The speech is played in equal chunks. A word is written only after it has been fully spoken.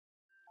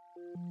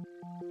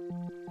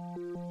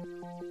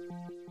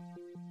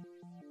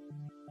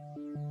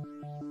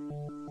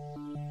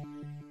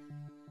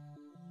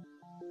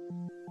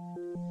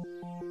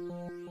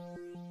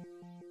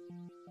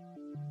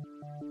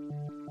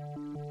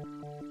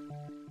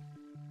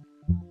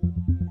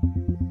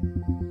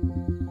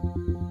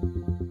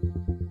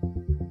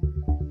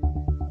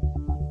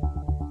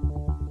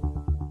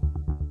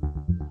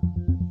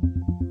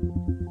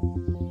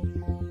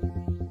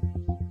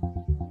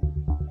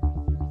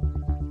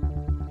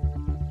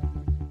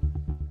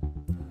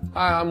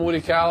Hi, I'm Woody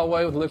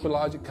Calloway with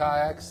Liquidlogic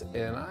Kayaks,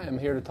 and I am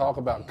here to talk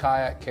about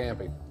kayak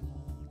camping.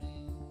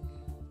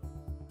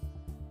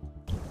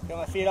 Got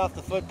my feet off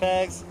the foot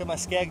pegs, got my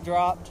skeg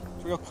dropped,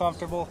 it's real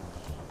comfortable.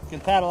 You can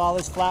paddle all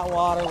this flat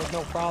water with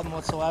no problem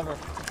whatsoever.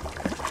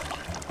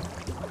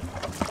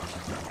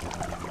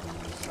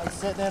 Like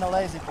sitting in a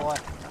lazy boy.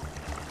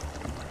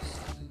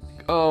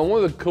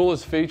 One of the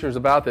coolest features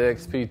about the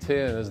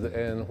XP10 is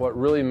and what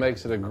really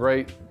makes it a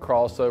great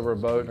crossover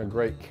boat and a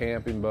great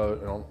camping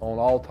boat on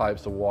all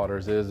types of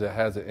waters is it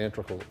has an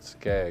integral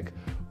skeg.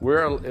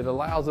 It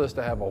allows us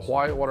to have a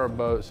whitewater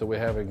boat, so we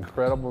have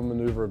incredible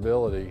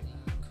maneuverability.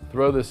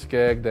 Throw the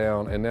skeg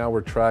down, and now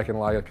we're tracking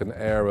like an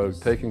arrow,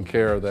 taking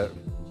care of that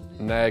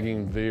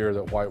nagging veer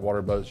that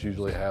whitewater boats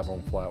usually have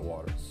on flat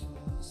water.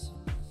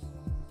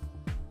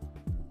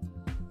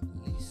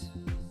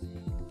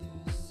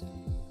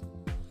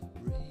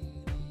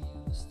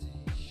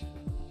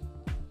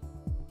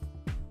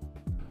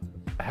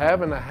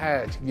 Having a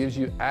hatch gives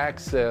you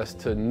access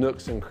to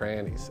nooks and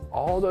crannies.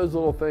 All those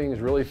little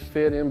things really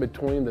fit in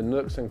between the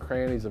nooks and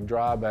crannies of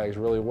dry bags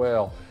really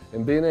well,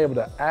 and being able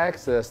to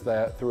access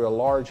that through a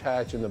large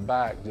hatch in the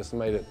back just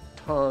made it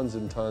tons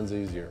and tons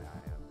easier.